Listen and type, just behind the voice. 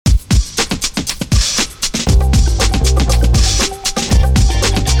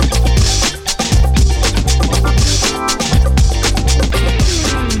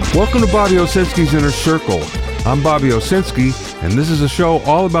Welcome to Bobby Owsinski's Inner Circle. I'm Bobby Owsinski, and this is a show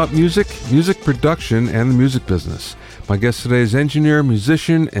all about music, music production, and the music business. My guest today is engineer,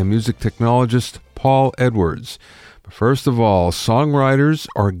 musician, and music technologist Paul Edwards. But first of all, songwriters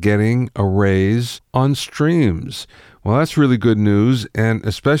are getting a raise on streams. Well, that's really good news, and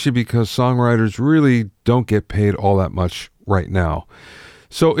especially because songwriters really don't get paid all that much right now.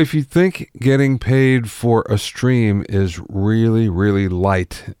 So if you think getting paid for a stream is really, really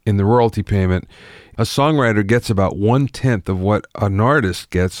light in the royalty payment, a songwriter gets about 1/10 of what an artist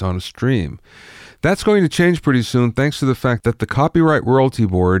gets on a stream. That's going to change pretty soon thanks to the fact that the Copyright Royalty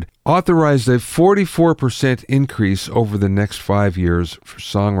Board authorized a 44% increase over the next 5 years for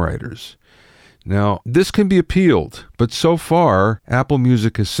songwriters. Now, this can be appealed, but so far, Apple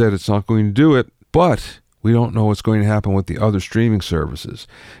Music has said it's not going to do it, but we don't know what's going to happen with the other streaming services.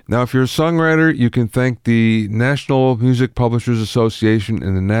 Now, if you're a songwriter, you can thank the National Music Publishers Association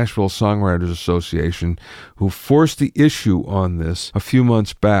and the Nashville Songwriters Association, who forced the issue on this a few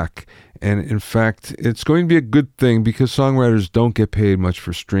months back. And in fact, it's going to be a good thing because songwriters don't get paid much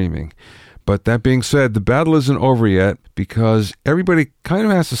for streaming. But that being said, the battle isn't over yet because everybody kind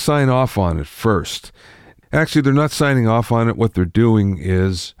of has to sign off on it first. Actually, they're not signing off on it. What they're doing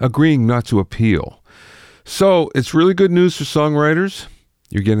is agreeing not to appeal. So it's really good news for songwriters.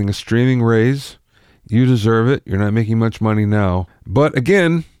 You're getting a streaming raise. You deserve it. You're not making much money now. But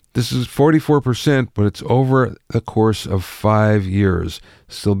again, this is 44%, but it's over the course of 5 years.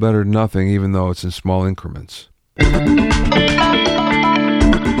 Still better than nothing, even though it's in small increments.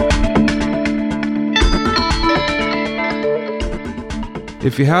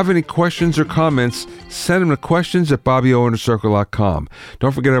 If you have any questions or comments, send them to questions@BobbyOInnerCircle.com.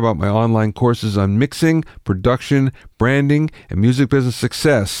 Don't forget about my online courses on mixing, production, branding, and music business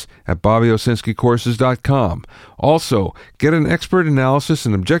success at BobbyOwsinskiCourses.com. Also, get an expert analysis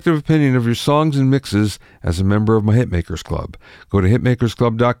and objective opinion of your songs and mixes as a member of my Hitmakers Club. Go to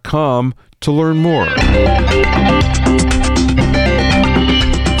HitmakersClub.com to learn more.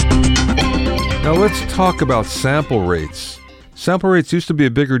 Now let's talk about sample rates. Sample rates used to be a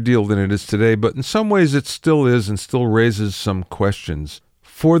bigger deal than it is today, but in some ways it still is and still raises some questions.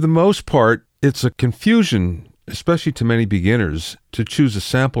 For the most part, it's a confusion, especially to many beginners, to choose a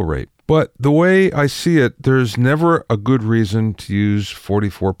sample rate. But the way I see it, there's never a good reason to use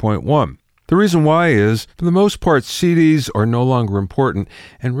 44.1. The reason why is, for the most part, CDs are no longer important,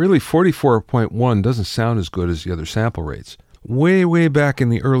 and really 44.1 doesn't sound as good as the other sample rates. Way back in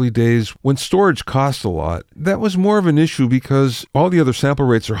the early days, when storage cost a lot, that was more of an issue because all the other sample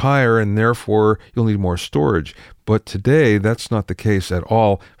rates are higher and therefore you'll need more storage. But today, that's not the case at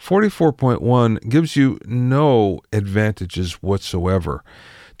all. 44.1 gives you no advantages whatsoever.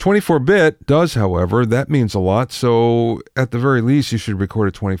 24-bit does, however. That means a lot, so at the very least, you should record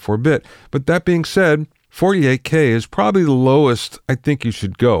a 24-bit. But that being said, 48K is probably the lowest I think you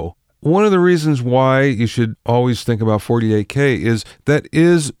should go. One of the reasons why you should always think about 48K is that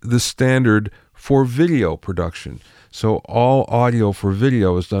is the standard for video production. So all audio for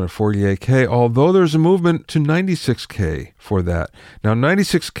video is done at 48K, although there's a movement to 96K for that. Now,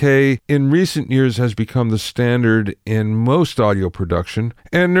 96K in recent years has become the standard in most audio production,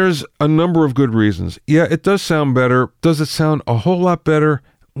 and there's a number of good reasons. Yeah, it does sound better. Does it sound a whole lot better?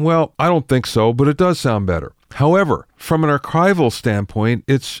 Well, I don't think so, but it does sound better. However, from an archival standpoint,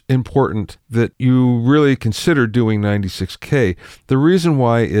 it's important that you really consider doing 96K. The reason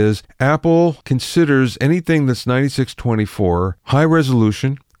why is Apple considers anything that's 9624 high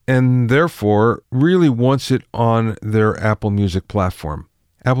resolution and therefore really wants it on their Apple Music platform.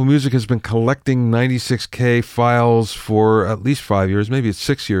 Apple Music has been collecting 96K files for at least 5 years, maybe it's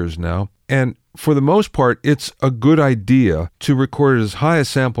 6 years now, and for the most part, it's a good idea to record it as high a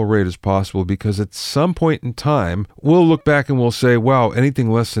sample rate as possible because at some point in time, we'll look back and we'll say, wow, anything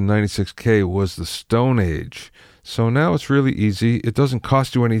less than 96K was the Stone Age. So now it's really easy. It doesn't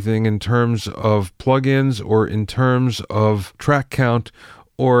cost you anything in terms of plugins or in terms of track count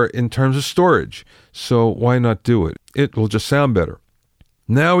or in terms of storage. So why not do it? It will just sound better.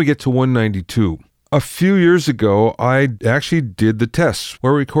 Now we get to 192. A few years ago, I actually did the tests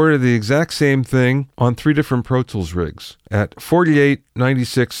where we recorded the exact same thing on 3 different Pro Tools rigs at 48,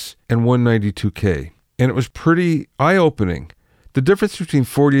 96, and 192K. And it was pretty eye-opening. The difference between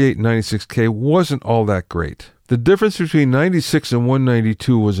 48 and 96K wasn't all that great. The difference between 96 and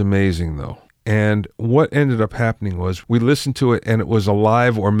 192 was amazing, though. And what ended up happening was we listened to it and it was a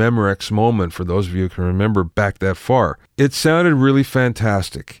live or Memorex moment for those of you who can remember back that far. It sounded really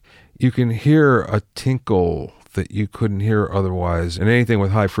fantastic. You can hear a tinkle that you couldn't hear otherwise in anything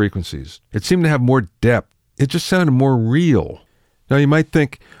with high frequencies. It seemed to have more depth. It just sounded more real. Now you might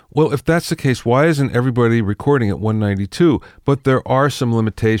think, Well, if that's the case, why isn't everybody recording at 192? But there are some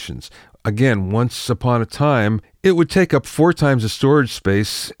limitations. Again, once upon a time, it would take up 4 times the storage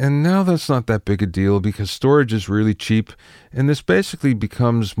space, and now that's not that big a deal because storage is really cheap, and this basically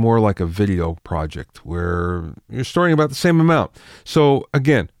becomes more like a video project where you're storing about the same amount. So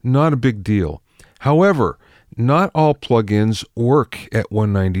again, not a big deal. However, not all plugins work at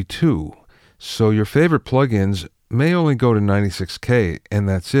 192, so your favorite plugins may only go to 96K, and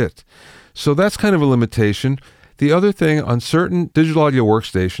that's it. So that's kind of a limitation. The other thing, on certain digital audio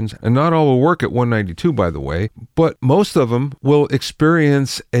workstations, and not all will work at 192 by the way, but most of them will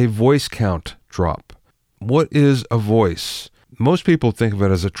experience a voice count drop. What is a voice? Most people think of it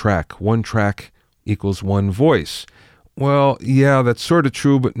as a track. One track equals one voice. Well, yeah, that's sort of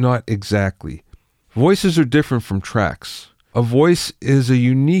true, but not exactly. Voices are different from tracks. A voice is a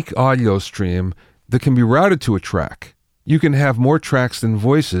unique audio stream that can be routed to a track. You can have more tracks than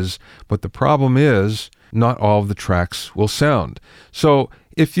voices, but the problem is not all of the tracks will sound. So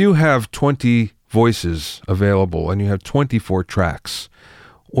if you have 20 voices available and you have 24 tracks,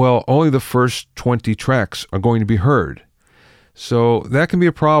 well, only the first 20 tracks are going to be heard. So that can be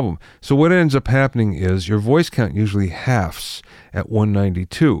a problem. So what ends up happening is your voice count usually halves at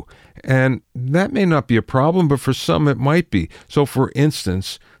 192. And that may not be a problem, but for some it might be. So for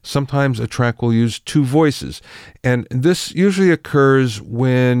instance, sometimes a track will use 2 voices. And this usually occurs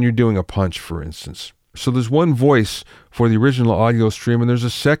when you're doing a punch, for instance. So there's one voice for the original audio stream, and there's a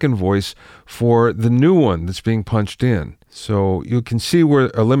second voice for the new one that's being punched in. So you can see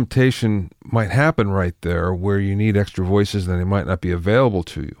where a limitation might happen right there, where you need extra voices and they might not be available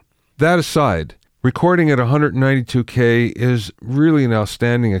to you. That aside, recording at 192K is really an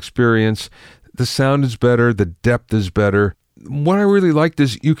outstanding experience. The sound is better, the depth is better. What I really liked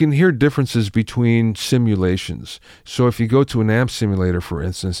is you can hear differences between simulations. So if you go to an amp simulator, for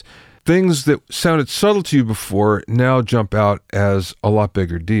instance, things that sounded subtle to you before now jump out as a lot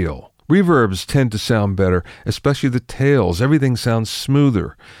bigger deal. Reverbs tend to sound better, especially the tails. Everything sounds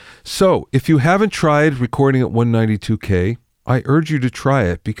smoother. So if you haven't tried recording at 192K, I urge you to try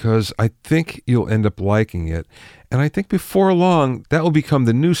it because I think you'll end up liking it. And I think before long, that will become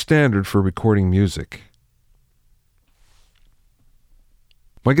the new standard for recording music.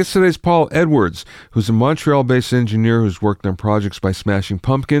 My guest today is Paul Edwards, who's a Montreal-based engineer who's worked on projects by Smashing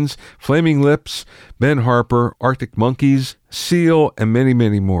Pumpkins, Flaming Lips, Ben Harper, Arctic Monkeys, Seal, and many,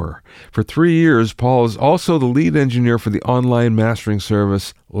 many more. For 3 years, Paul is also the lead engineer for the online mastering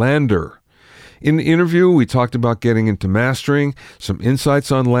service LANDR. In the interview, we talked about getting into mastering, some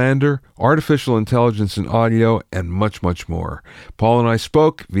insights on LANDR, artificial intelligence in audio, and much, much more. Paul and I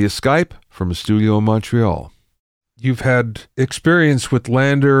spoke via Skype from a studio in Montreal. You've had experience with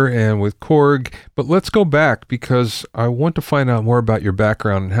LANDR and with Korg, but let's go back because I want to find out more about your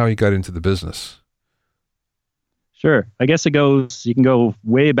background and how you got into the business. Sure. I guess you can go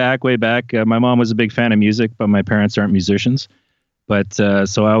way back, way back. My mom was a big fan of music, but my parents aren't musicians. But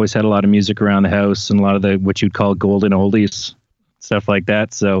so I always had a lot of music around the house and a lot of the what you'd call golden oldies, stuff like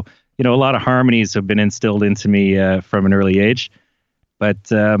that. So, a lot of harmonies have been instilled into me from an early age.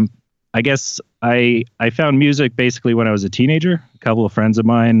 But I guess I found music basically when I was a teenager. A couple of friends of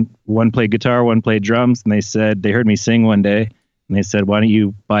mine, one played guitar, one played drums, and they heard me sing one day, and they said, "Why don't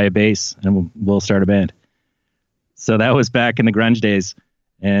you buy a bass and we'll start a band?" So that was back in the grunge days,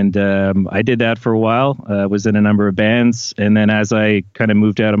 and I did that for a while. Was in a number of bands, and then as I kind of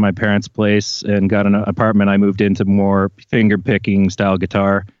moved out of my parents' place and got an apartment, I moved into more finger picking style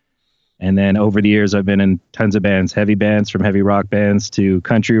guitar. And then over the years, I've been in tons of bands, heavy bands, from heavy rock bands to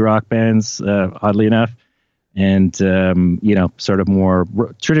country rock bands, oddly enough, and, sort of more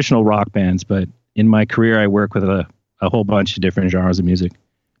traditional rock bands. But in my career, I work with a whole bunch of different genres of music.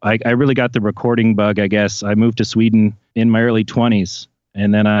 I really got the recording bug, I guess. I moved to Sweden in my early 20s,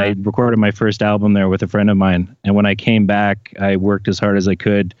 and then I recorded my first album there with a friend of mine. And when I came back, I worked as hard as I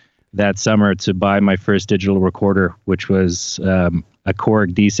could that summer to buy my first digital recorder, which was a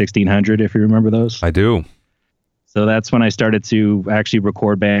Korg D1600, if you remember those. I do. So that's when I started to actually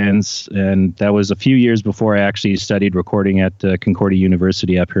record bands, and that was a few years before I actually studied recording at Concordia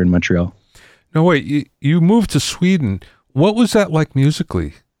University up here in Montreal. No, wait, you moved to Sweden. What was that like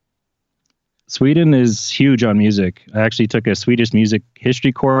musically? Sweden is huge on music. I actually took a Swedish music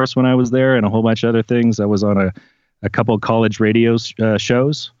history course when I was there and a whole bunch of other things. I was on a couple college radio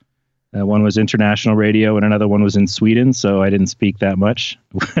shows. One was international radio and another one was in Sweden, so I didn't speak that much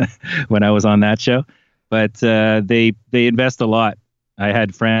when I was on that show. But they invest a lot. I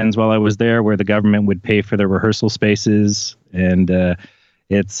had friends while I was there where the government would pay for their rehearsal spaces, and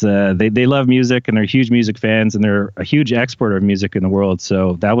it's they love music and they're huge music fans and they're a huge exporter of music in the world.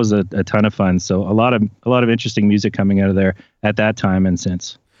 So that was a ton of fun. So a lot of interesting music coming out of there at that time and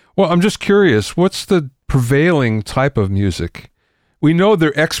since. Well, I'm just curious, what's the prevailing type of music? We know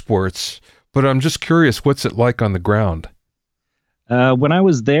they're exports, but I'm just curious, what's it like on the ground? When I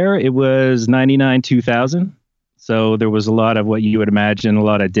was there, it was 99, 2000. So there was a lot of what you would imagine, a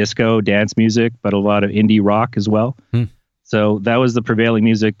lot of disco, dance music, but a lot of indie rock as well. So that was the prevailing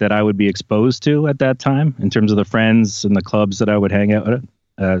music that I would be exposed to at that time in terms of the friends and the clubs that I would hang out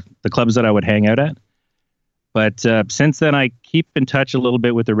at. But since then, I keep in touch a little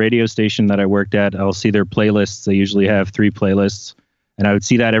bit with the radio station that I worked at. I'll see their playlists. They usually have 3 playlists, and I would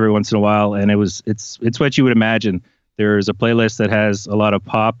see that every once in a while. And it's what you would imagine. There's a playlist that has a lot of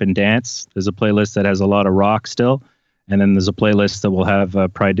pop and dance. There's a playlist that has a lot of rock still, and then there's a playlist that will have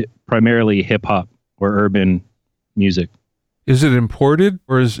primarily hip hop or urban music. Is it imported,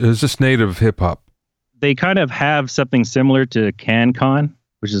 or is this native hip hop? They kind of have something similar to CanCon,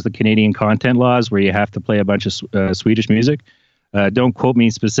 which is the Canadian content laws, where you have to play a bunch of Swedish music. Don't quote me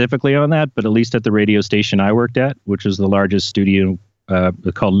specifically on that, but at least at the radio station I worked at, which was the largest studio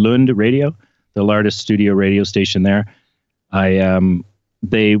called Lund Radio, the largest studio radio station there,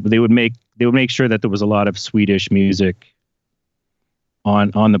 they would make sure that there was a lot of Swedish music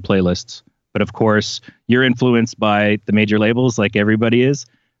on the playlists. But of course, you're influenced by the major labels, like everybody is.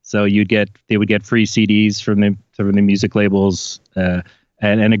 So they would get free CDs from the music labels, and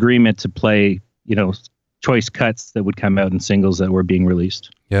an agreement to play, choice cuts that would come out in singles that were being released.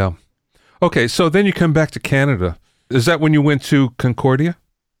 Yeah. Okay, so then you come back to Canada. Is that when you went to Concordia?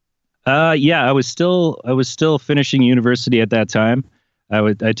 Yeah, I was still finishing university at that time.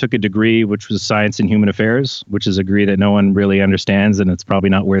 I took a degree which was Science and Human Affairs, which is a degree that no one really understands, and it's probably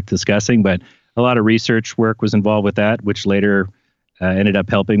not worth discussing. But a lot of research work was involved with that, which later ended up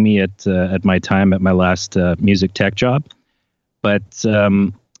helping me at my time at my last music tech job. But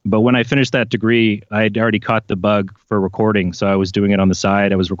when I finished that degree, I had already caught the bug for recording, so I was doing it on the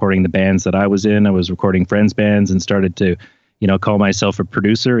side. I was recording the bands that I was in. I was recording friends' bands, and started to, call myself a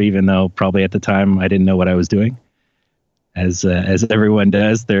producer, even though probably at the time I didn't know what I was doing. As everyone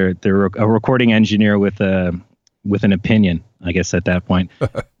does, they're a recording engineer with an opinion, I guess, at that point.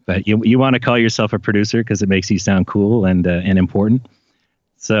 But you want to call yourself a producer because it makes you sound cool and important.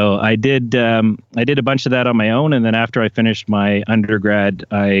 So I did a bunch of that on my own, and then after I finished my undergrad,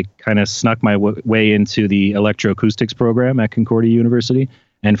 I kind of snuck my way into the electroacoustics program at Concordia University.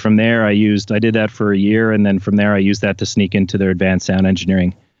 And from there, I did that for a year, and then from there, I used that to sneak into their advanced sound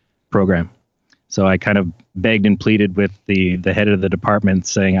engineering program. So I kind of begged and pleaded with the head of the department,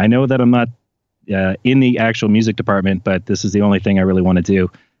 saying, I know that I'm not in the actual music department, but this is the only thing I really want to do.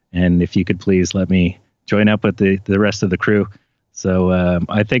 And if you could please let me join up with the rest of the crew. So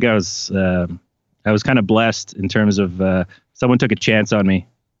I think I was kind of blessed in terms of someone took a chance on me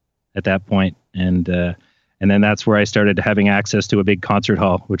at that point. And then that's where I started having access to a big concert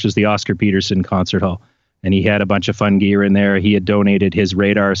hall, which is the Oscar Peterson Concert Hall. And he had a bunch of fun gear in there. He had donated his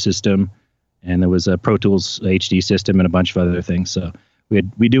radar system, and there was a Pro Tools HD system and a bunch of other things. So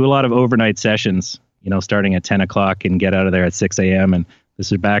we do a lot of overnight sessions, starting at 10 o'clock and get out of there at 6 a.m. And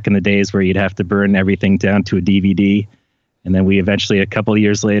this was back in the days where you'd have to burn everything down to a DVD. And then we eventually, a couple of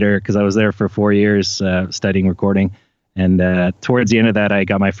years later, because I was there for 4 years studying recording, and towards the end of that, I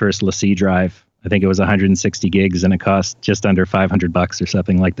got my first LaCie drive. I think it was 160 gigs, and it cost just under $500 or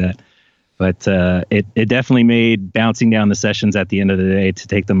something like that. But it definitely made bouncing down the sessions at the end of the day to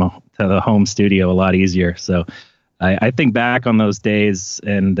take them to the home studio a lot easier. So I think back on those days,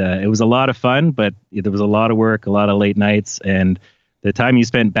 and it was a lot of fun, but there was a lot of work, a lot of late nights, and the time you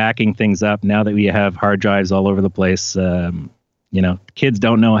spent backing things up. Now that we have hard drives all over the place, kids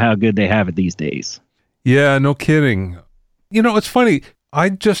don't know how good they have it these days. Yeah, no kidding. It's funny. I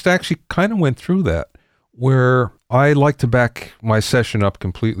just actually kind of went through that, where I like to back my session up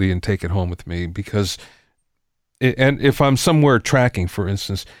completely and take it home with me and if I'm somewhere tracking, for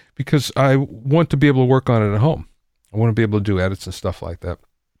instance, because I want to be able to work on it at home. I want to be able to do edits and stuff like that.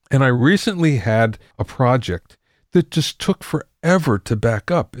 And I recently had a project that just took forever to back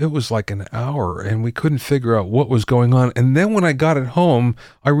up. It was like an hour, and we couldn't figure out what was going on. And then when I got it home,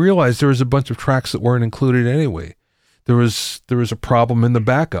 I realized there was a bunch of tracks that weren't included anyway. There was a problem in the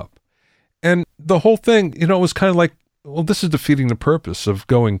backup. And the whole thing, was kind of like, well, this is defeating the purpose of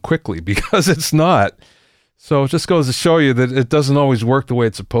going quickly, because it's not. So it just goes to show you that it doesn't always work the way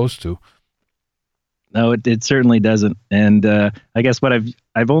it's supposed to. No, it certainly doesn't. And I guess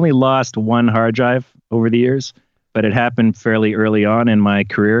I've only lost one hard drive over the years, but it happened fairly early on in my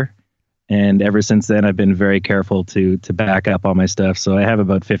career. And ever since then, I've been very careful to back up all my stuff. So I have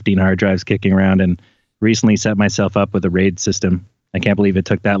about 15 hard drives kicking around, and recently set myself up with a RAID system. I can't believe it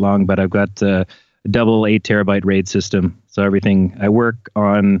took that long, but I've got a double 8 terabyte RAID system. So everything I work a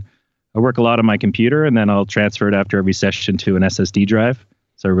lot on my computer, and then I'll transfer it after every session to an SSD drive.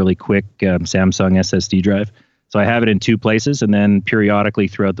 So a really quick Samsung SSD drive. So I have it in 2 places, and then periodically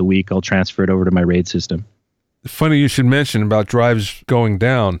throughout the week, I'll transfer it over to my RAID system. Funny you should mention about drives going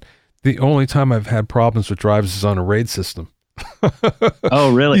down. The only time I've had problems with drives is on a RAID system.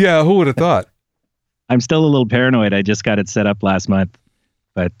 Oh, really? Yeah, who would have thought? I'm still a little paranoid. I just got it set up last month,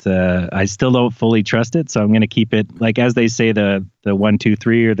 but I still don't fully trust it. So I'm going to keep it, like, as they say, the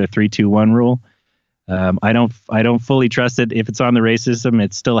 1-2-3 or the 3-2-1 rule. I don't fully trust it. If it's on the RAID system,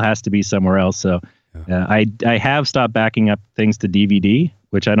 it still has to be somewhere else. So I have stopped backing up things to DVD,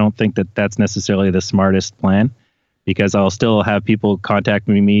 which I don't think that's necessarily the smartest plan, because I'll still have people contact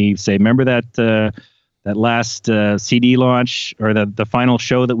me, say, remember that last CD launch or the final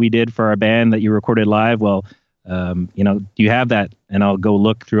show that we did for our band that you recorded live? Well, do you have that? And I'll go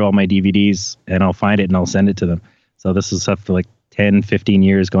look through all my DVDs and I'll find it and I'll send it to them. So this is stuff for like 10, 15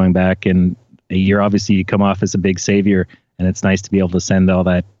 years going back, and you're obviously, you come off as a big savior, and it's nice to be able to send all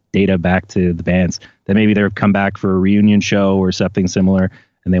that data back to the bands that maybe they've come back for a reunion show or something similar,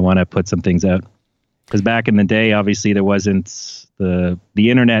 and they want to put some things out. Because back in the day, obviously there wasn't the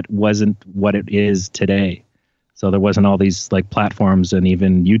internet wasn't what it is today. So there wasn't all these like platforms, and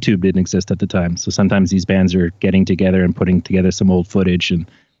even YouTube didn't exist at the time. So sometimes these bands are getting together and putting together some old footage, and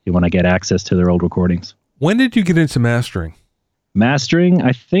you want to get access to their old recordings. When did you get into mastering? Mastering,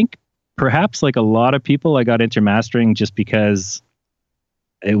 I think perhaps like a lot of people, I got into mastering just because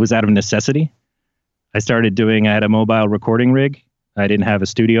it was out of necessity. I had a mobile recording rig. I didn't have a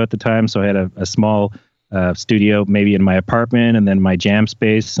studio at the time, so I had a small studio maybe in my apartment, and then my jam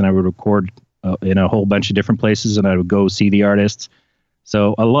space, and I would record in a whole bunch of different places, and I would go see the artists.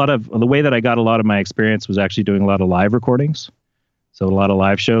 So a lot of the way that I got a lot of my experience was actually doing a lot of live recordings. So a lot of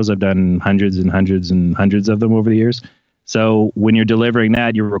live shows. I've done hundreds and hundreds and hundreds of them over the years. So when you're delivering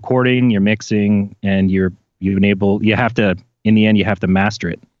that, you're recording, you're mixing, and you have to master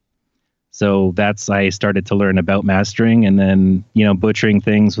it. So I started to learn about mastering, and then, butchering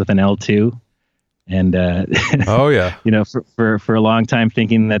things with an L2. And, oh yeah, for a long time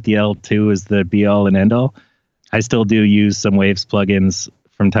thinking that the L2 is the be all and end all. I still do use some Waves plugins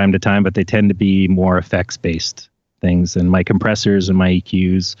from time to time, but they tend to be more effects based things. And my compressors and my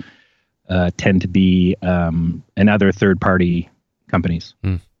EQs tend to be other third party companies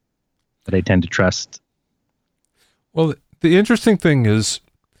that I tend to trust. Well, the interesting thing is,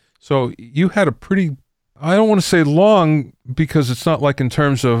 so you had a pretty, I don't want to say long, because it's not like in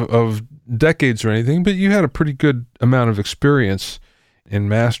terms of decades or anything, but you had a pretty good amount of experience in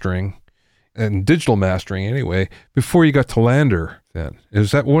mastering and digital mastering anyway, before you got to Lander then.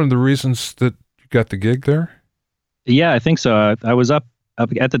 Is that one of the reasons that you got the gig there? Yeah, I think so. I was up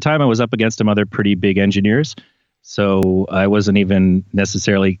at the time, I was up against some other pretty big engineers. So I wasn't even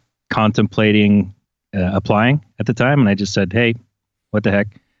necessarily contemplating applying at the time. And I just said, hey, what the heck?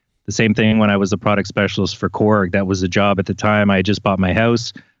 The same thing when I was a product specialist for Korg. That was a job at the time. I had just bought my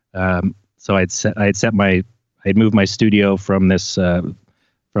house. So I'd moved my studio from this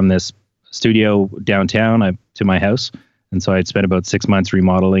studio downtown to my house. And so I'd spent about 6 months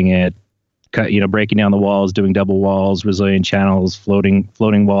remodeling it, breaking down the walls, doing double walls, resilient channels, floating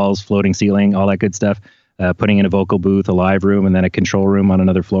walls, floating ceiling, all that good stuff, putting in a vocal booth, a live room, and then a control room on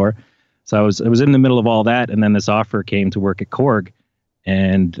another floor. So I was in the middle of all that. And then this offer came to work at Korg.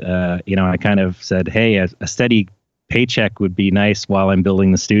 And, I kind of said, hey, a steady paycheck would be nice while I'm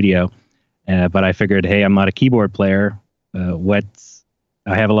building the studio. But I figured, hey, I'm not a keyboard player.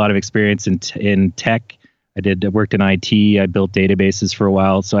 I have a lot of experience in tech. I worked in IT. I built databases for a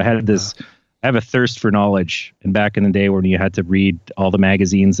while. So I have a thirst for knowledge. And back in the day when you had to read all the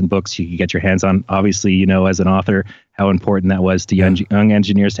magazines and books you could get your hands on, obviously, as an author, how important that was to young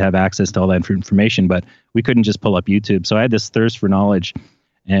engineers to have access to all that information. But we couldn't just pull up YouTube. So I had this thirst for knowledge.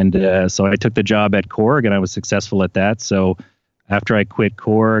 And so I took the job at Korg, and I was successful at that. So after I quit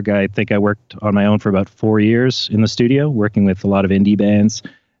Korg, I think I worked on my own for about 4 years in the studio, working with a lot of indie bands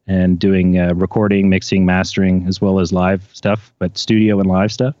and doing recording, mixing, mastering, as well as live stuff, but studio and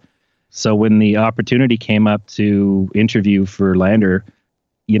live stuff. So when the opportunity came up to interview for Lander,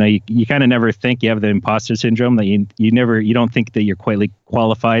 you kind of never think, you have the imposter syndrome that you don't think that you're quite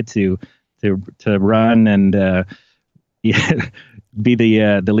qualified to run and be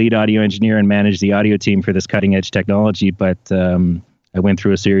the lead audio engineer and manage the audio team for this cutting edge technology. But I went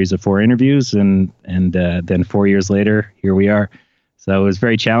through a series of 4 interviews, and then 4 years later, here we are. So it was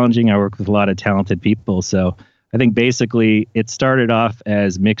very challenging. I worked with a lot of talented people. So I think basically it started off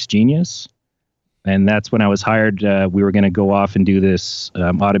as Mix Genius. And that's when I was hired. We were going to go off and do this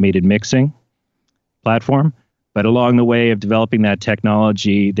automated mixing platform. But along the way of developing that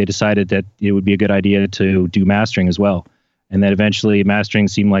technology, they decided that it would be a good idea to do mastering as well. And then eventually mastering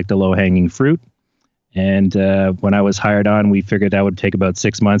seemed like the low-hanging fruit. And when I was hired on, we figured that would take about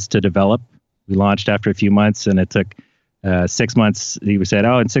 6 months to develop. We launched after a few months, and it took 6 months. We said,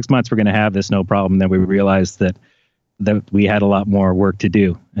 in 6 months, we're going to have this, no problem. Then we realized that we had a lot more work to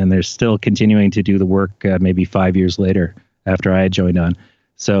do. And they're still continuing to do the work maybe 5 years later after I had joined on.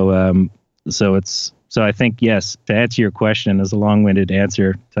 So I think, yes, to answer your question, as a long-winded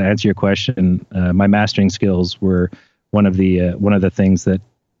answer, to answer your question, my mastering skills were one of the things that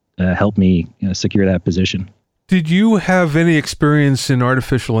helped me secure that position. Did you have any experience in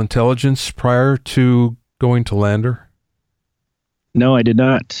artificial intelligence prior to going to Lander? No, I did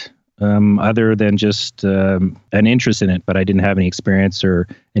not. Other than just an interest in it, but I didn't have any experience or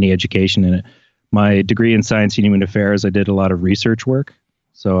any education in it. My degree in science and human affairs, I did a lot of research work,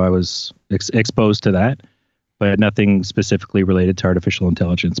 so I was exposed to that, but nothing specifically related to artificial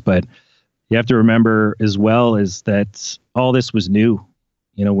intelligence. But you have to remember as well is that all this was new.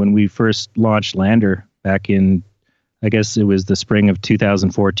 When we first launched Lander back in, I guess it was the spring of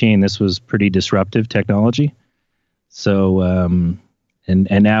 2014, this was pretty disruptive technology. So,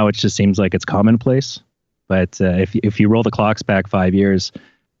 and now it just seems like it's commonplace. But if you roll the clocks back 5 years,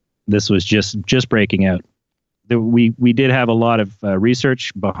 this was just breaking out. We did have a lot of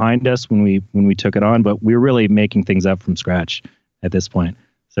research behind us when we took it on, but we were really making things up from scratch at this point.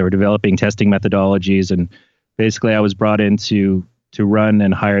 So we're developing testing methodologies, and basically I was brought in to run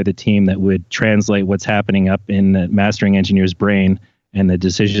and hire the team that would translate what's happening up in the mastering engineer's brain and the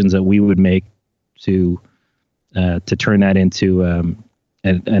decisions that we would make to turn that into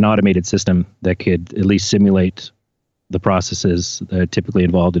an automated system that could at least simulate the processes typically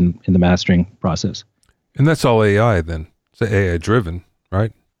involved in the mastering process. And that's all AI then? It's AI driven,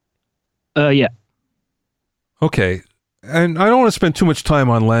 right? Yeah. Okay. And I don't want to spend too much time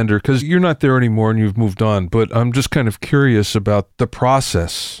on Lander because you're not there anymore and you've moved on, but I'm just kind of curious about the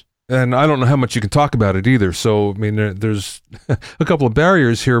process. And I don't know how much you can talk about it either. So, I mean, there's a couple of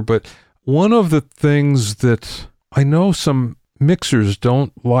barriers here, but one of the things that I know some mixers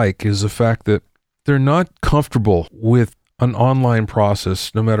don't like is the fact that they're not comfortable with an online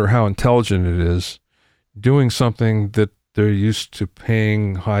process, no matter how intelligent it is, doing something that they're used to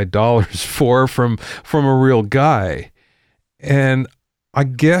paying high dollars for from a real guy. And I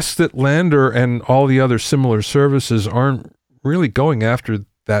guess that Lander and all the other similar services aren't really going after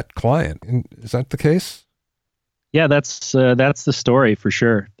that client. Is that the case? Yeah, that's the story for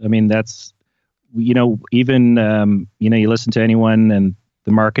sure. I mean, that's, even, you listen to anyone and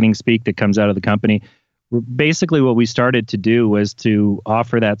the marketing speak that comes out of the company. Basically, what we started to do was to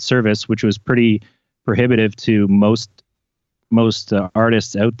offer that service, which was pretty prohibitive to most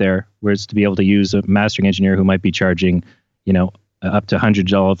artists out there, whereas to be able to use a mastering engineer who might be charging, up to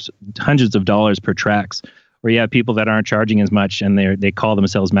hundreds of dollars per tracks, where you have people that aren't charging as much and they call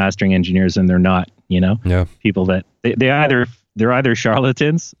themselves mastering engineers and they're not, Yeah. People that they're either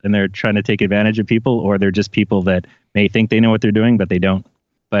charlatans and they're trying to take advantage of people, or they're just people that may think they know what they're doing, but they don't.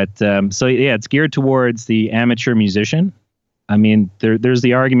 But so yeah, it's geared towards the amateur musician. I mean, there's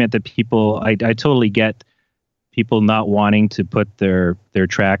the argument that people, I totally get people not wanting to put their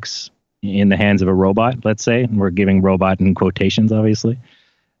tracks in the hands of a robot, let's say, and we're giving robot in quotations, obviously.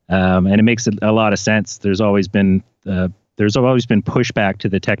 And it makes a lot of sense. There's always been pushback to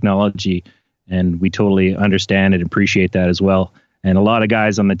the technology, and we totally understand and appreciate that as well. And a lot of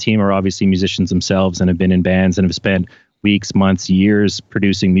guys on the team are obviously musicians themselves and have been in bands and have spent weeks, months, years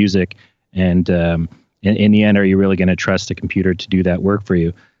producing music. And in the end, are you really going to trust a computer to do that work for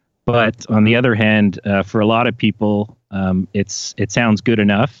you? But on the other hand, for a lot of people, it sounds good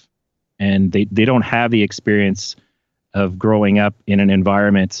enough, and they don't have the experience of growing up in an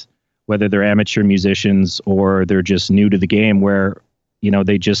environment, whether they're amateur musicians or they're just new to the game, where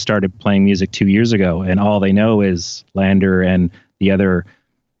they just started playing music 2 years ago, and all they know is Lander and the other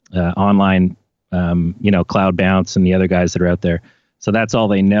online, Cloud Bounce and the other guys that are out there. So that's all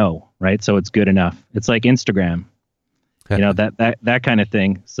they know, right? So it's good enough. It's like Instagram, that kind of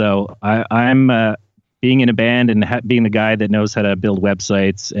thing. So I'm being in a band and being the guy that knows how to build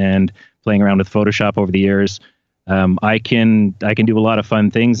websites and playing around with Photoshop over the years. I can do a lot of fun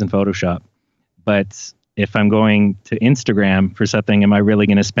things in Photoshop, but if I'm going to Instagram for something, am I really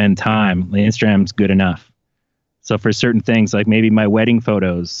going to spend time? Instagram's good enough. So for certain things, like maybe my wedding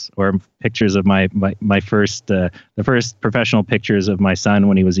photos or pictures of my first, the first professional pictures of my son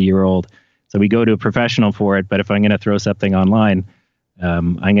when he was a year old. So we go to a professional for it. But if I'm going to throw something online,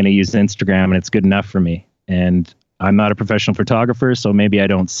 I'm going to use Instagram, and it's good enough for me. And I'm not a professional photographer, so maybe I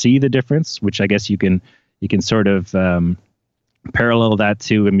don't see the difference, which I guess you can sort of parallel that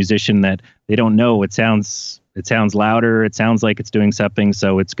to a musician that they don't know. It sounds louder. It sounds like it's doing something,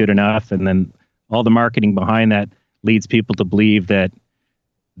 so it's good enough. And then all the marketing behind that leads people to believe that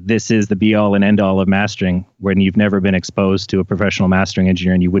this is the be all and end all of mastering when you've never been exposed to a professional mastering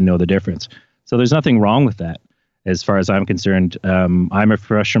engineer and you wouldn't know the difference. So there's nothing wrong with that as far as I'm concerned. I'm a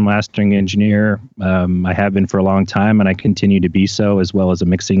professional mastering engineer. I have been for a long time, and I continue to be so, as well as a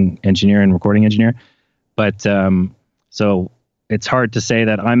mixing engineer and recording engineer. But so it's hard to say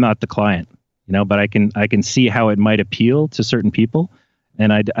that I'm not the client, but I can see how it might appeal to certain people.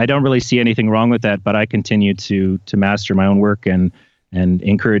 And I don't really see anything wrong with that, but I continue to master my own work and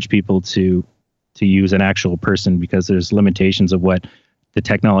encourage people to use an actual person, because there's limitations of what the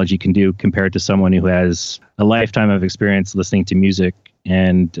technology can do compared to someone who has a lifetime of experience listening to music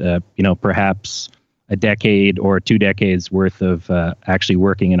and perhaps a decade or 2 decades worth of actually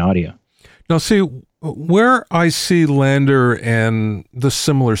working in audio. Now, see, where I see LANDR and the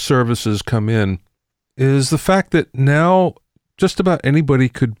similar services come in is the fact that now just about anybody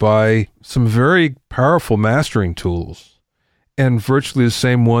could buy some very powerful mastering tools, and virtually the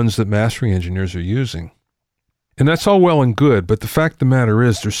same ones that mastering engineers are using. And that's all well and good, but the fact of the matter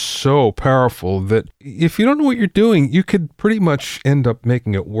is they're so powerful that if you don't know what you're doing, you could pretty much end up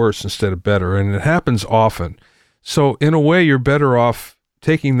making it worse instead of better, and it happens often. So in a way, you're better off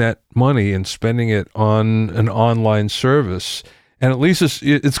taking that money and spending it on an online service, and at least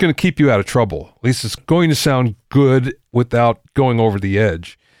it's going to keep you out of trouble. At least it's going to sound good without going over the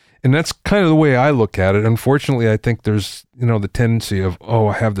edge. And that's kind of the way I look at it. Unfortunately, I think there's, the tendency of,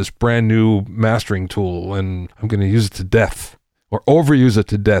 I have this brand new mastering tool and I'm going to use it to death, or overuse it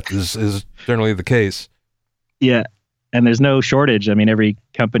to death is generally the case. Yeah. And there's no shortage. I mean, every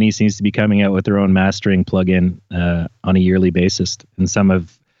company seems to be coming out with their own mastering plugin on a yearly basis. And some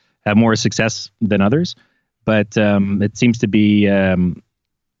have more success than others. But it seems to be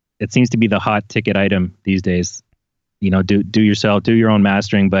the hot ticket item these days. Do your own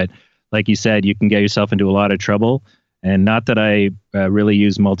mastering. But like you said, you can get yourself into a lot of trouble. And not that I really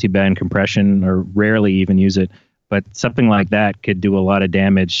use multi-band compression, or rarely even use it, but something like that could do a lot of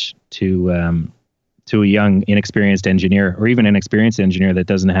damage to a young, inexperienced engineer, or even an experienced engineer that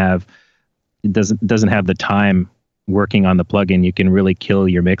doesn't have the time working on the plugin. You can really kill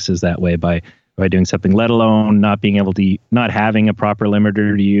your mixes that way by doing something, let alone not having a proper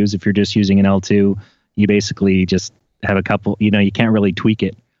limiter to use. If you're just using an L2, you basically just have a couple, you can't really tweak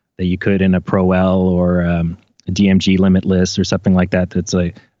it that you could in a Pro L or a DMG limitless or something like that. That's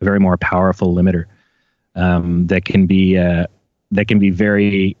a very more powerful limiter that can be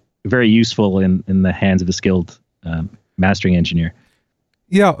very, very useful in the hands of a skilled mastering engineer.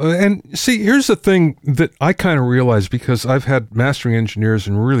 Yeah, and see, here's the thing that I kind of realized, because I've had mastering engineers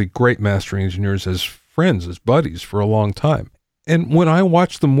and really great mastering engineers as friends, as buddies for a long time. And when I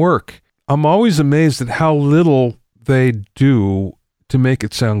watch them work, I'm always amazed at how little they do to make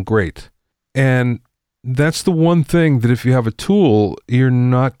it sound great. And that's the one thing that if you have a tool, you're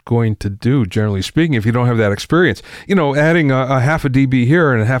not going to do, generally speaking, if you don't have that experience. Adding a half a dB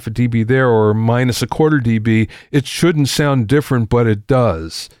here and a half a dB there, or minus a quarter dB, it shouldn't sound different, but it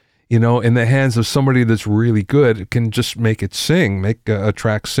does. In the hands of somebody that's really good, it can just make it sing, make a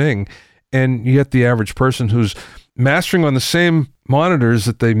track sing. And yet the average person who's mastering on the same monitors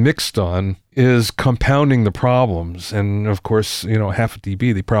that they mixed on is compounding the problems. And of course, half a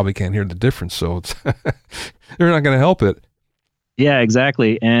dB, they probably can't hear the difference. So it's they're not going to help it. Yeah,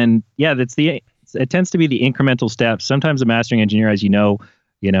 exactly. And yeah, it tends to be the incremental steps. Sometimes a mastering engineer, as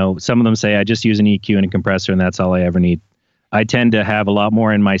some of them say, I just use an EQ and a compressor and that's all I ever need. I tend to have a lot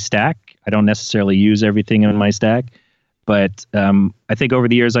more in my stack. I don't necessarily use everything in my stack. But I think over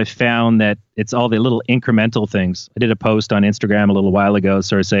the years, I've found that it's all the little incremental things. I did a post on Instagram a little while ago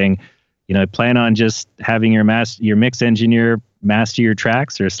sort of saying, plan on just having your mix engineer master your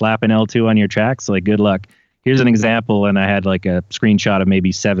tracks or slap an L2 on your tracks. Like, good luck. Here's an example. And I had like a screenshot of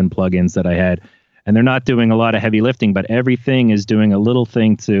maybe 7 plugins that I had. And they're not doing a lot of heavy lifting, but everything is doing a little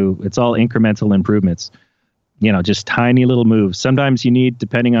thing it's all incremental improvements. Just tiny little moves. Sometimes you need,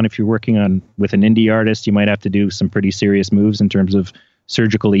 depending on if you're working with an indie artist, you might have to do some pretty serious moves in terms of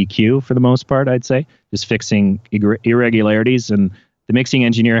surgical EQ for the most part, I'd say. Just fixing irregularities. And the mixing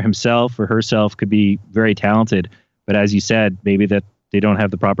engineer himself or herself could be very talented. But as you said, maybe that they don't have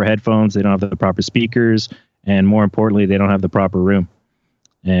the proper headphones, they don't have the proper speakers, and more importantly, they don't have the proper room.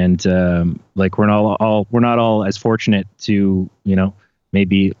 And like we're not all as fortunate to, you know,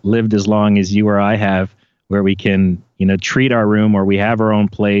 maybe lived as long as you or I have, where we can, you know, treat our room, or we have our own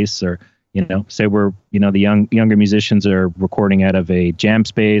place, or, you know, say we're, you know, the younger musicians are recording out of a jam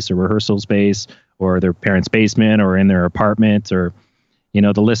space or rehearsal space or their parents' basement or in their apartment, or, you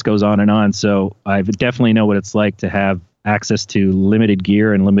know, the list goes on and on. So I definitely know what it's like to have access to limited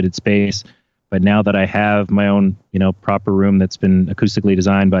gear and limited space. But now that I have my own, you know, proper room that's been acoustically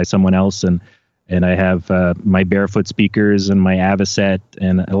designed by someone else, and I have my Barefoot speakers and my Avocet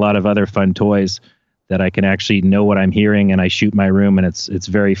and a lot of other fun toys, that I can actually know what I'm hearing, and I shoot my room, and it's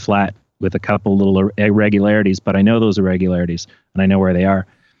very flat with a couple little irregularities, but I know those irregularities and I know where they are.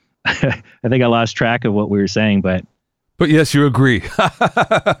 I think I lost track of what we were saying, but yes, you agree.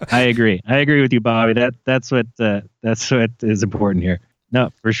 I agree with you, Bobby. That's what is important here.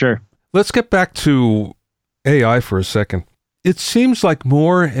 No, for sure. Let's get back to AI for a second. It seems like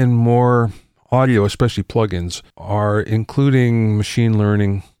more and more audio, especially plugins, are including machine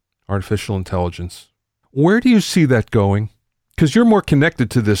learning, artificial intelligence. Where do you see that going? Because you're more connected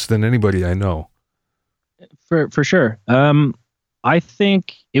to this than anybody I know. For sure. I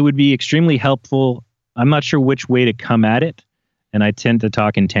think it would be extremely helpful. I'm not sure which way to come at it, and I tend to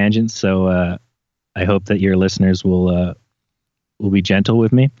talk in tangents, so I hope that your listeners will be gentle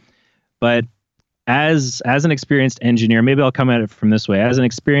with me. But as an experienced engineer, maybe I'll come at it from this way. As an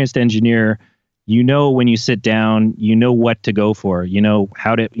experienced engineer, you know, when you sit down, you know what to go for. You know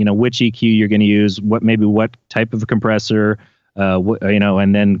how to, you know, which EQ you're going to use, what type of compressor, you know,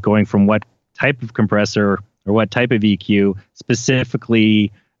 and then going from what type of compressor or what type of EQ,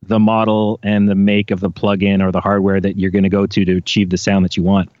 specifically the model and the make of the plugin or the hardware that you're going to go to achieve the sound that you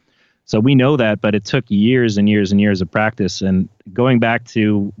want. So we know that, but it took years and years and years of practice. And going back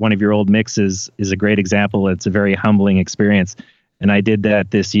to one of your old mixes is a great example. It's a very humbling experience. And I did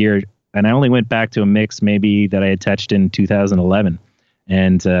that this year. And I only went back to a mix maybe that I had touched in 2011.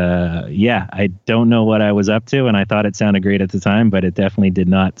 And yeah, I don't know what I was up to. And I thought it sounded great at the time, but it definitely did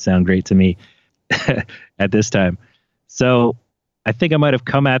not sound great to me at this time. So I think I might have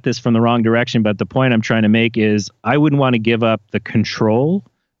come at this from the wrong direction. But the point I'm trying to make is I wouldn't want to give up the control,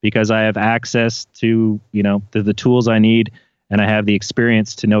 because I have access to, you know, the tools I need, and I have the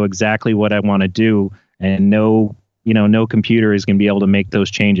experience to know exactly what I want to do, and no computer is going to be able to make those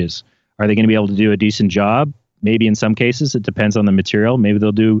changes. Are they going to be able to do a decent job? Maybe in some cases. It depends on the material. Maybe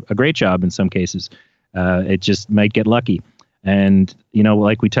they'll do a great job in some cases. It just might get lucky. And, you know,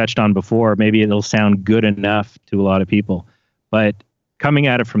 like we touched on before, maybe it'll sound good enough to a lot of people. But coming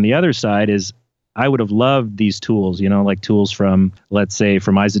at it from the other side is, I would have loved these tools, you know, like tools from, let's say,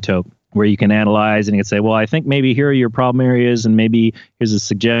 from iZotope, where you can analyze and you can say, well, I think maybe here are your problem areas, and maybe here's a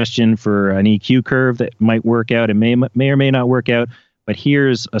suggestion for an EQ curve that might work out. It may or may not work out, but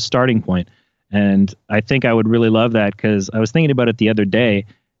here's a starting point. And I think I would really love that, because I was thinking about it the other day,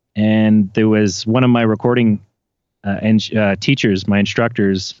 and there was one of my recording teachers, my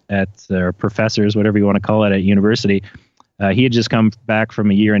instructors or professors, whatever you want to call it, at university. He had just come back from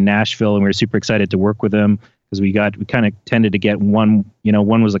a year in Nashville, and we were super excited to work with him, because we kind of tended to get one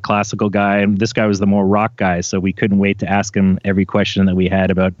was a classical guy, and this guy was the more rock guy. So we couldn't wait to ask him every question that we had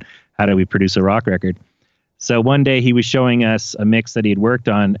about how do we produce a rock record. So one day he was showing us a mix that he had worked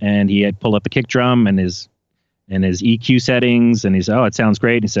on, and he had pulled up the kick drum and his EQ settings, and he said, oh, it sounds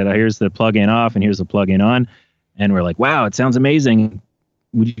great. And he said, oh, here's the plug-in off and here's the plug-in on. And we're like, wow, it sounds amazing.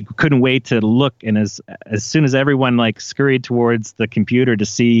 We couldn't wait to look, and as soon as everyone like scurried towards the computer to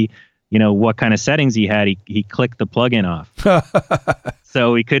see, you know, what kind of settings he had, he clicked the plugin off.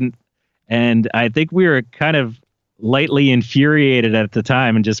 So we couldn't, and I think we were kind of lightly infuriated at the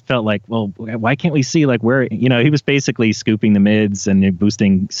time, and just felt like, well, why can't we see like where, you know, he was basically scooping the mids and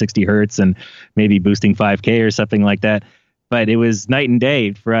boosting 60 hertz and maybe boosting 5K or something like that. But it was night and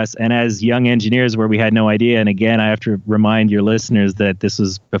day for us. And as young engineers, where we had no idea. And again, I have to remind your listeners that this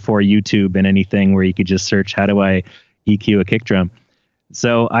was before YouTube and anything where you could just search, how do I EQ a kick drum?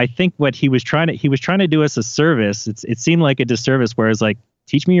 So I think what he was trying to do us a service. It seemed like a disservice, where it's like,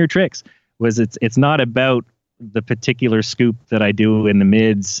 teach me your tricks. It's not about the particular scoop that I do in the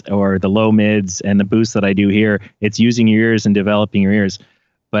mids or the low mids and the boost that I do here. It's using your ears and developing your ears.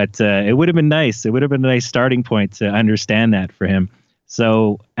 But it would have been nice. It would have been a nice starting point to understand that for him.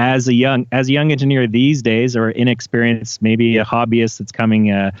 So as a young engineer these days, or inexperienced, maybe a hobbyist that's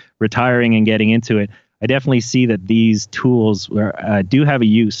coming, retiring and getting into it, I definitely see that these tools do have a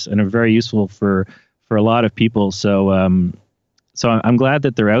use and are very useful for a lot of people. So I'm glad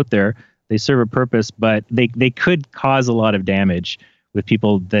that they're out there. They serve a purpose, but they could cause a lot of damage with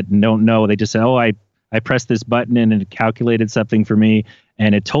people that don't know. They just say, oh, I I pressed this button and it calculated something for me,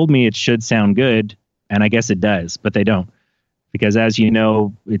 and it told me it should sound good, and I guess it does, but they don't. Because as you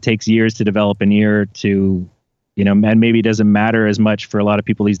know, it takes years to develop an ear to, and maybe it doesn't matter as much for a lot of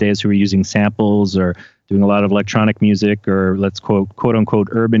people these days who are using samples or doing a lot of electronic music, or let's quote unquote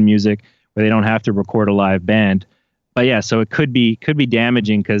urban music, where they don't have to record a live band. But yeah, so it could be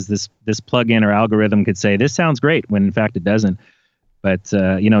damaging, because this plugin or algorithm could say this sounds great when in fact it doesn't. But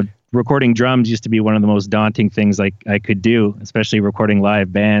recording drums used to be one of the most daunting things I could do, especially recording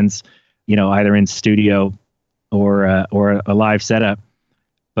live bands, either in studio or a live setup.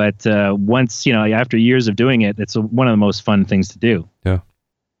 But once, after years of doing it, it's one of the most fun things to do. Yeah.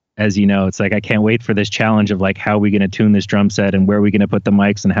 As you know, it's like, I can't wait for this challenge of like, how are we going to tune this drum set, and where are we going to put the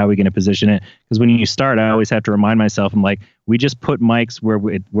mics, and how are we going to position it? Because when you start, I always have to remind myself, I'm like, we just put mics where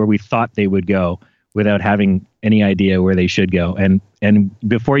we thought they would go, without having any idea where they should go. And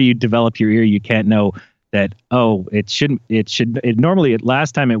before you develop your ear, you can't know that, normally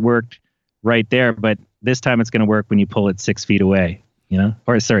last time it worked right there, but this time it's going to work when you pull it 6 feet away,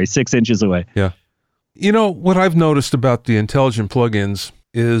 or 6 inches away. Yeah. What I've noticed about the intelligent plugins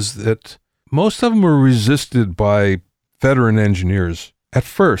is that most of them were resisted by veteran engineers at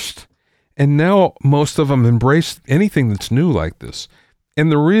first. And now most of them embrace anything that's new like this.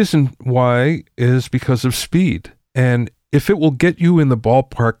 And the reason why is because of speed. And if it will get you in the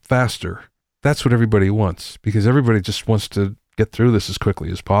ballpark faster, that's what everybody wants, because everybody just wants to get through this as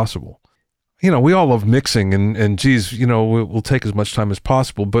quickly as possible. We all love mixing, and geez, we'll take as much time as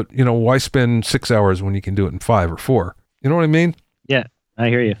possible, but, why spend 6 hours when you can do it in 5 or 4? You know what I mean? Yeah, I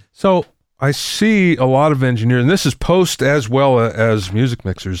hear you. So I see a lot of engineers, and this is post as well as music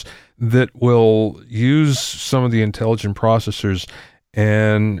mixers, that will use some of the intelligent processors,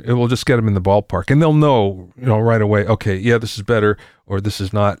 and it will just get them in the ballpark, and they'll know, right away, okay, yeah, this is better, or this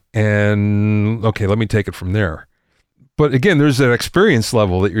is not, and okay, let me take it from there. But again, there's that experience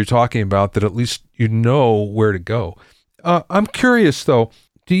level that you're talking about, that at least you know where to go. I'm curious, though,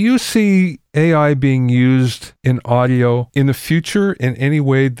 do you see AI being used in audio in the future in any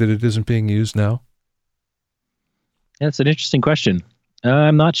way that it isn't being used now? That's an interesting question.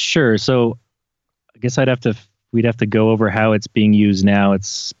 I'm not sure. So I guess we'd have to go over how it's being used now.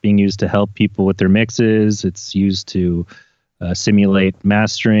 It's being used to help people with their mixes. It's used to simulate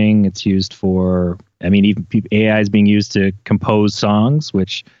mastering. It's used for, even AI is being used to compose songs,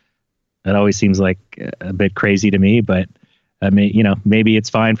 which that always seems like a bit crazy to me, but maybe it's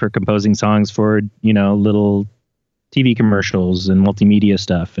fine for composing songs for, little TV commercials and multimedia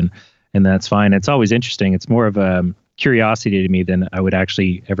stuff. And that's fine. It's always interesting. It's more of a curiosity to me than I would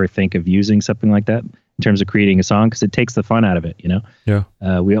actually ever think of using something like that in terms of creating a song, because it takes the fun out of it, Yeah.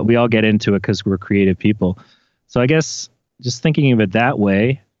 We all get into it because we're creative people. So I guess just thinking of it that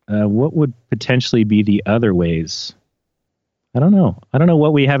way, what would potentially be the other ways? I don't know. I don't know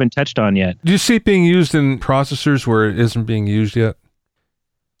what we haven't touched on yet. Do you see it being used in processors where it isn't being used yet?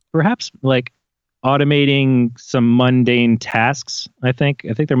 Perhaps like automating some mundane tasks. I think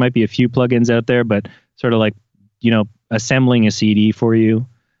there might be a few plugins out there, but sort of like, assembling a CD for you,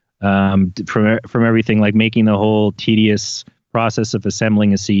 from everything, like making the whole tedious process of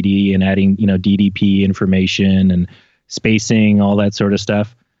assembling a CD and adding, DDP information and spacing, all that sort of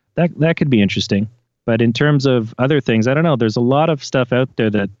stuff. That could be interesting. But in terms of other things, I don't know. There's a lot of stuff out there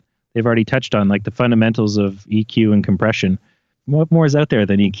that they've already touched on, like the fundamentals of EQ and compression. What more is out there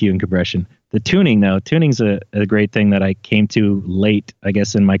than EQ and compression? The tuning, though. Tuning's a great thing that I came to late, I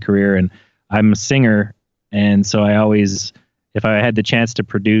guess, in my career. And I'm a singer, and so I always, if I had the chance to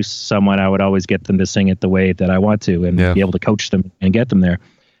produce someone, I would always get them to sing it the way that I want to, and be able to coach them and get them there.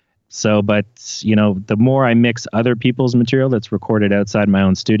 So, but, the more I mix other people's material that's recorded outside my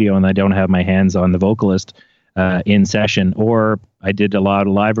own studio, and I don't have my hands on the vocalist in session, or I did a lot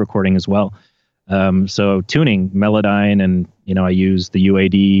of live recording as well. So tuning, Melodyne, and, I use the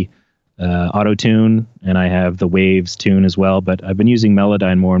UAD auto tune, and I have the Waves tune as well, but I've been using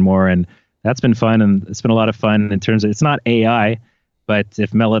Melodyne more and more, and that's been fun, and it's been a lot of fun in terms of, it's not AI, but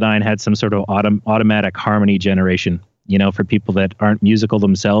if Melodyne had some sort of automatic harmony generation, for people that aren't musical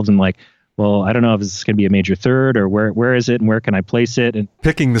themselves, and like, well, I don't know if it's going to be a major third, or where is it, and where can I place it? And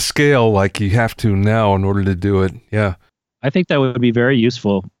picking the scale like you have to now in order to do it. Yeah. I think that would be very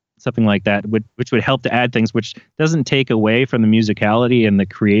useful, something like that, which would help to add things, which doesn't take away from the musicality and the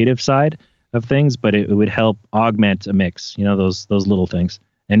creative side of things, but it would help augment a mix, those little things.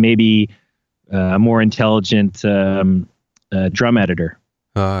 And maybe a more intelligent drum editor.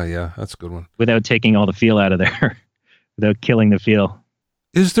 Yeah, that's a good one. Without taking all the feel out of there. Without killing the feel.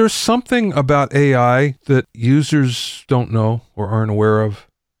 Is there something about AI that users don't know or aren't aware of?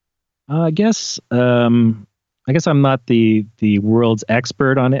 I guess I'm not the world's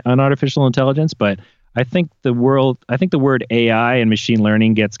expert on artificial intelligence, but I think the word AI and machine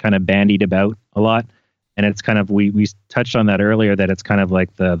learning gets kind of bandied about a lot, and it's kind of we touched on that earlier, that it's kind of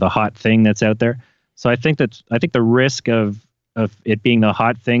like the hot thing that's out there. So I think the risk of it being the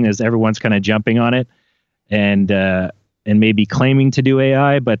hot thing is everyone's kind of jumping on it and maybe claiming to do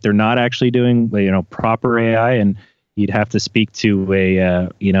AI, but they're not actually doing proper AI. And you'd have to speak to a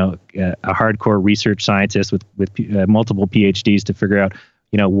hardcore research scientist with multiple PhDs to figure out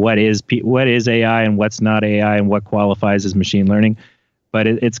what is AI and what's not AI and what qualifies as machine learning. But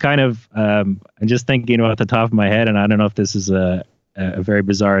it's kind of I'm just thinking about the top of my head, and I don't know if this is a very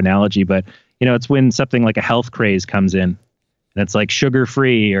bizarre analogy, but it's when something like a health craze comes in, and it's like sugar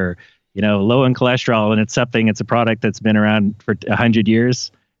free or low in cholesterol, and it's a product that's been around for 100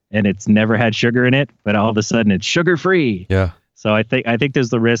 years and it's never had sugar in it, but all of a sudden it's sugar free. Yeah. So I think there's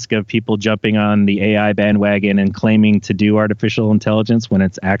the risk of people jumping on the AI bandwagon and claiming to do artificial intelligence when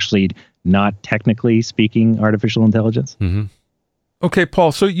it's actually not technically speaking artificial intelligence. Mm-hmm. Okay,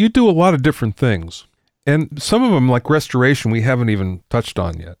 Paul, so you do a lot of different things, and some of them, like restoration, we haven't even touched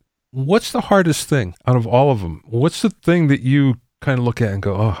on yet. What's the hardest thing out of all of them? What's the thing that you kind of look at and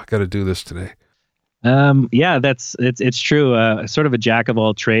go, oh, I got to do this today? Yeah, it's true. Sort of a jack of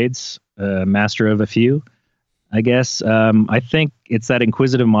all trades, master of a few, I guess. I think it's that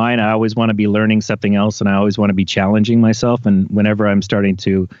inquisitive mind. I always want to be learning something else, and I always want to be challenging myself. And whenever I'm starting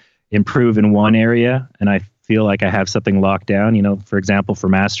to improve in one area and I feel like I have something locked down, for example, for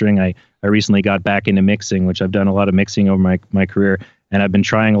mastering, I recently got back into mixing, which I've done a lot of mixing over my career. And I've been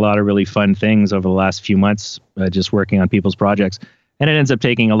trying a lot of really fun things over the last few months, just working on people's projects. And it ends up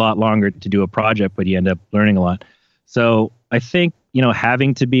taking a lot longer to do a project, but you end up learning a lot. So I think,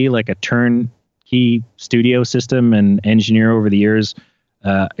 having to be like a turnkey studio system and engineer over the years,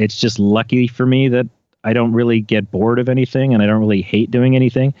 it's just lucky for me that I don't really get bored of anything, and I don't really hate doing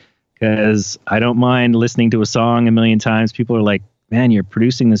anything, because I don't mind listening to a song a million times. People are like, man, you're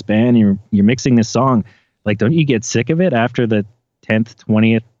producing this band, you're mixing this song. Like, don't you get sick of it after the 10th,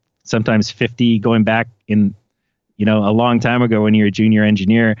 20th, sometimes 50, going back in, a long time ago when you're a junior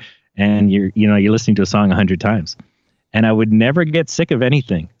engineer and you're listening to a song 100 times? And I would never get sick of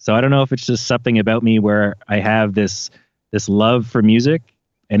anything. So I don't know if it's just something about me where I have this love for music,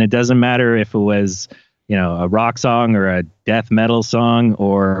 and it doesn't matter if it was, a rock song or a death metal song,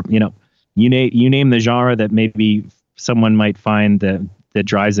 or, you name the genre that maybe someone might find that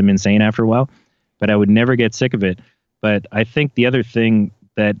drives them insane after a while, but I would never get sick of it. But I think the other thing,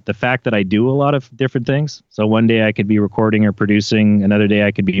 that the fact that I do a lot of different things. So one day I could be recording or producing, another day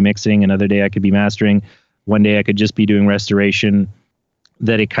I could be mixing, another day I could be mastering, one day I could just be doing restoration,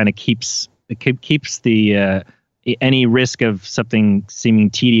 that it kind of keeps the any risk of something seeming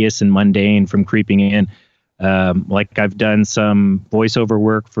tedious and mundane from creeping in. Like I've done some voiceover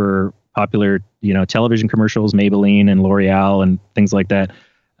work for popular, television commercials, Maybelline and L'Oreal and things like that.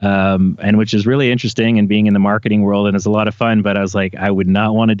 And which is really interesting, and being in the marketing world, and it's a lot of fun, but I was like, I would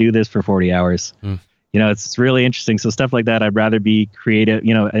not want to do this for 40 hours. It's really interesting. So stuff like that, I'd rather be creative,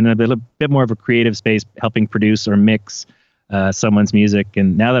 in a bit more of a creative space, helping produce or mix someone's music.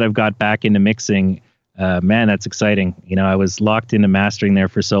 And now that I've got back into mixing, man, that's exciting. I was locked into mastering there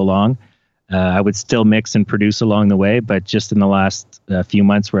for so long. I would still mix and produce along the way, but just in the last few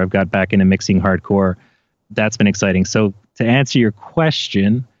months where I've got back into mixing hardcore, that's been exciting. So to answer your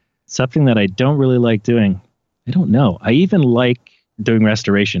question, something that I don't really like doing, I don't know. I even like doing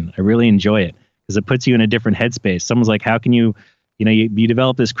restoration. I really enjoy it because it puts you in a different headspace. Someone's like, how can you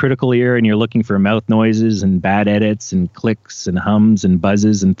develop this critical ear, and you're looking for mouth noises and bad edits and clicks and hums and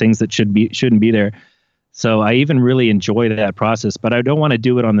buzzes and things that shouldn't be there. So I even really enjoy that process, but I don't want to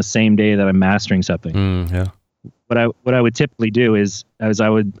do it on the same day that I'm mastering something. Yeah. What I would typically do is I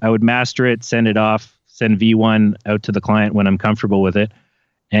would master it, send it off, send V1 out to the client when I'm comfortable with it.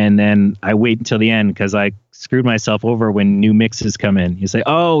 And then I wait until the end, because I screwed myself over when new mixes come in. You say,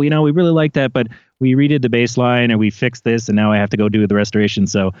 oh, we really like that, but we redid the bass line, or we fixed this, and now I have to go do the restoration.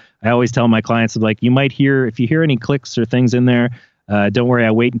 So I always tell my clients, like, if you hear any clicks or things in there, don't worry,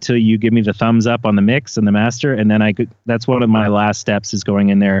 I wait until you give me the thumbs up on the mix and the master. And then that's one of my last steps, is going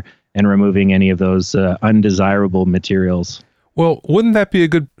in there and removing any of those undesirable materials. Well, wouldn't that be a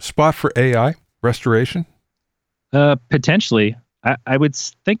good spot for AI restoration? Potentially. I would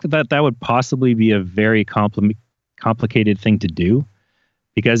think that would possibly be a very complicated thing to do,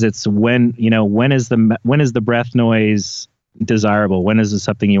 because it's when is the breath noise desirable? When is it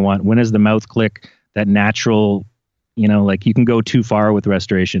something you want? When is the mouth click that natural, like you can go too far with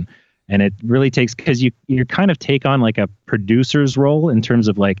restoration, and it really takes, because you kind of take on like a producer's role in terms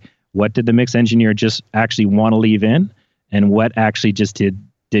of like, what did the mix engineer just actually want to leave in, and what actually just did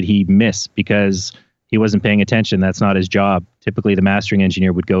he miss because he wasn't paying attention. That's not his job. Typically, the mastering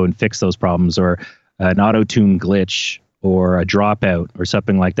engineer would go and fix those problems, or an auto-tune glitch, or a dropout, or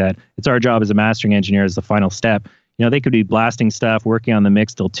something like that. It's our job as a mastering engineer as the final step. You know, they could be blasting stuff, working on the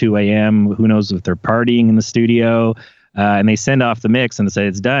mix till 2 a.m. Who knows if they're partying in the studio, and they send off the mix and say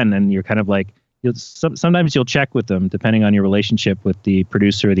it's done. And you're kind of like, sometimes you'll check with them, depending on your relationship with the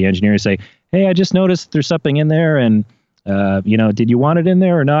producer or the engineer. Say, hey, I just noticed there's something in there, and did you want it in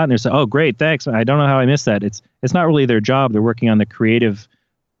there or not? And they're saying, oh, great, thanks. I don't know how I missed that. It's not really their job. They're working on the creative.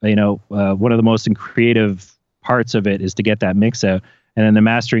 One of the most creative parts of it is to get that mix out. And then the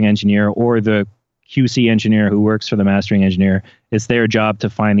mastering engineer or the QC engineer who works for the mastering engineer, it's their job to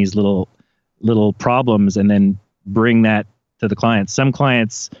find these little problems and then bring that to the client. Some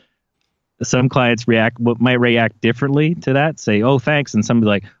clients might react differently to that, say, oh, thanks. And some be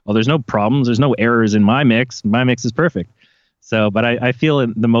like, oh, there's no problems. There's no errors in my mix. My mix is perfect. So, but I feel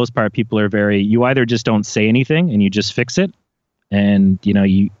in the most part, people are you either just don't say anything and you just fix it. And,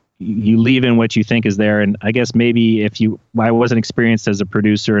 you leave in what you think is there. And I guess maybe I wasn't experienced as a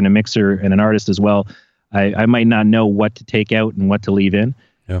producer and a mixer and an artist as well, I might not know what to take out and what to leave in.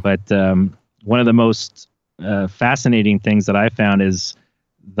 Yeah. But one of the most fascinating things that I found is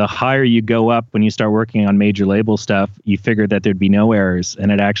the higher you go up when you start working on major label stuff, you figure that there'd be no errors.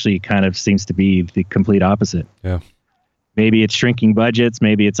 And it actually kind of seems to be the complete opposite. Yeah. Maybe it's shrinking budgets.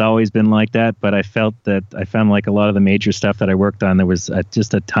 Maybe it's always been like that. But I found like a lot of the major stuff that I worked on, there was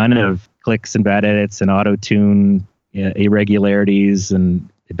just a ton of clicks and bad edits and auto-tune irregularities and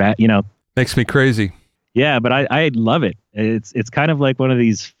Makes me crazy. Yeah, but I love it. It's kind of like one of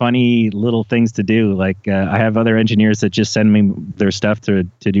these funny little things to do. Like I have other engineers that just send me their stuff to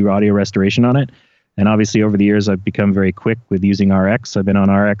do audio restoration on it. And obviously over the years, I've become very quick with using RX. I've been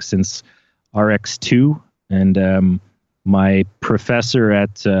on RX since RX2. And my professor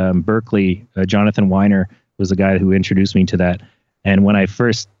at Berkeley, Jonathan Weiner, was the guy who introduced me to that. And when I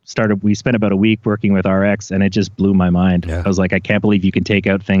first started, we spent about a week working with RX, and it just blew my mind. Yeah. I was like, I can't believe you can take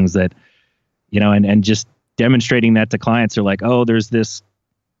out things that, and just demonstrating that to clients are like, oh, there's this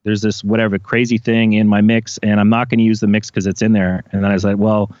whatever crazy thing in my mix, and I'm not going to use the mix because it's in there. And then I was like,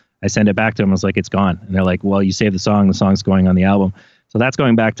 well, I send it back to them. I was like, it's gone. And they're like, well, you saved the song's going on the album. So that's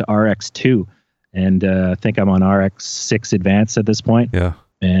going back to RX2. And I think I'm on RX6 Advanced at this point. Yeah.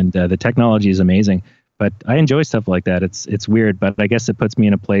 And the technology is amazing. But I enjoy stuff like that. It's weird, but I guess it puts me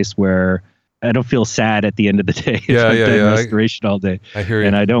in a place where I don't feel sad at the end of the day. Restoration all day. I hear you.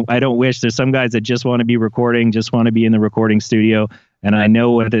 And I don't wish. There's some guys that just want to be recording, just want to be in the recording studio. And I know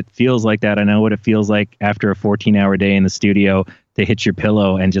what it feels like that. I know what it feels like after a 14-hour day in the studio to hit your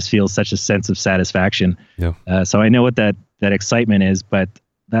pillow and just feel such a sense of satisfaction. Yeah. So I know what that excitement is, but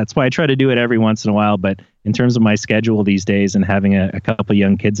that's why I try to do it every once in a while. But in terms of my schedule these days and having a couple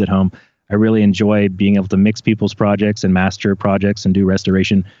young kids at home, I really enjoy being able to mix people's projects and master projects and do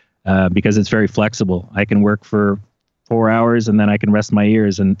restoration because it's very flexible. I can work for 4 hours and then I can rest my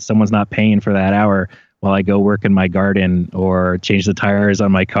ears, and someone's not paying for that hour while I go work in my garden or change the tires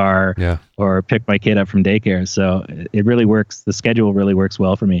on my car or pick my kid up from daycare. So it really works. The schedule really works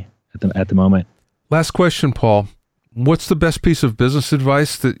well for me at the moment. Last question, Paul. What's the best piece of business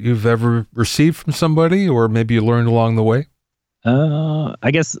advice that you've ever received from somebody, or maybe you learned along the way? I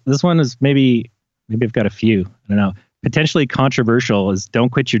guess this one is maybe I've got a few. I don't know. Potentially controversial is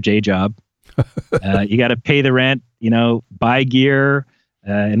don't quit your day job. You got to pay the rent, buy gear,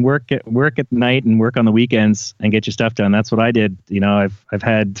 and work at night and work on the weekends and get your stuff done. That's what I did. I've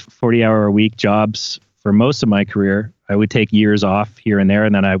had 40-hour-a-week jobs for most of my career. I would take years off here and there,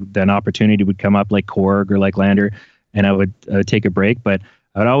 and then opportunity would come up like Korg or like Lander, and I would take a break. But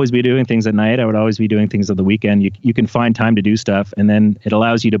I would always be doing things at night. I would always be doing things on the weekend. You can find time to do stuff, and then it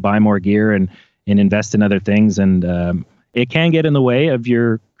allows you to buy more gear and invest in other things. And it can get in the way of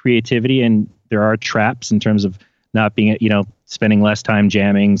your creativity, and there are traps in terms of not being, spending less time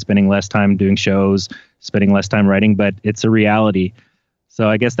jamming, spending less time doing shows, spending less time writing, but it's a reality. So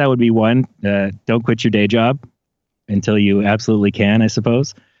I guess that would be one. Don't quit your day job until you absolutely can, I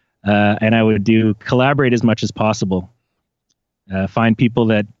suppose. And I would collaborate as much as possible. Find people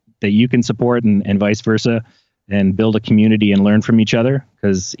that you can support and vice versa, and build a community and learn from each other.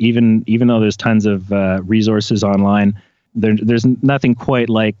 Because even though there's tons of resources online, there's nothing quite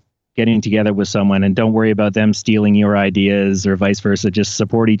like getting together with someone, and don't worry about them stealing your ideas or vice versa. Just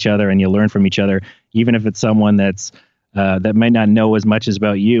support each other and you'll learn from each other. Even if it's someone that might not know as much as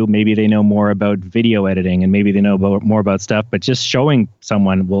about you, maybe they know more about video editing and maybe they know more about stuff, but just showing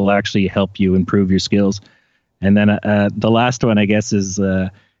someone will actually help you improve your skills. And then the last one, I guess, is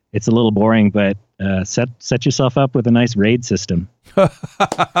it's a little boring, but set yourself up with a nice RAID system.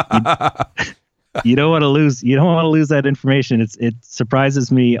 You don't want to lose. You don't want to lose that information. It surprises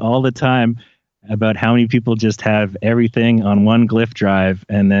me all the time about how many people just have everything on one Glyph drive,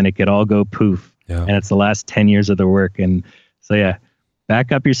 and then it could all go poof. Yeah. And it's the last 10 years of their work. And so, yeah,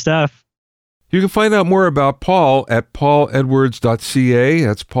 back up your stuff. You can find out more about Paul at pauledwards.ca.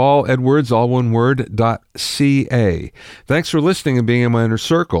 That's Paul Edwards, all one word, .ca. Thanks for listening and being in my inner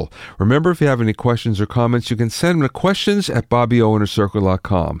circle. Remember, if you have any questions or comments, you can send them to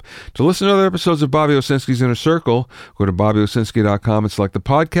questions@BobbyOInnerCircle.com. To listen to other episodes of Bobby Owsinski's Inner Circle, go to BobbyOwsinski.com and select the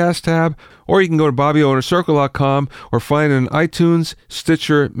podcast tab, or you can go to BobbyOInnerCircle.com or find it in iTunes,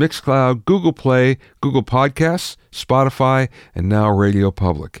 Stitcher, Mixcloud, Google Play, Google Podcasts, Spotify, and now Radio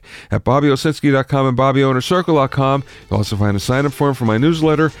Public. At BobbyOwsinski.com and BobbyOInnerCircle.com, you'll also find a sign-up form for my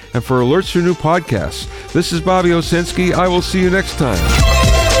newsletter and for alerts for new podcasts. This is Bobby Owsinski. I will see you next time.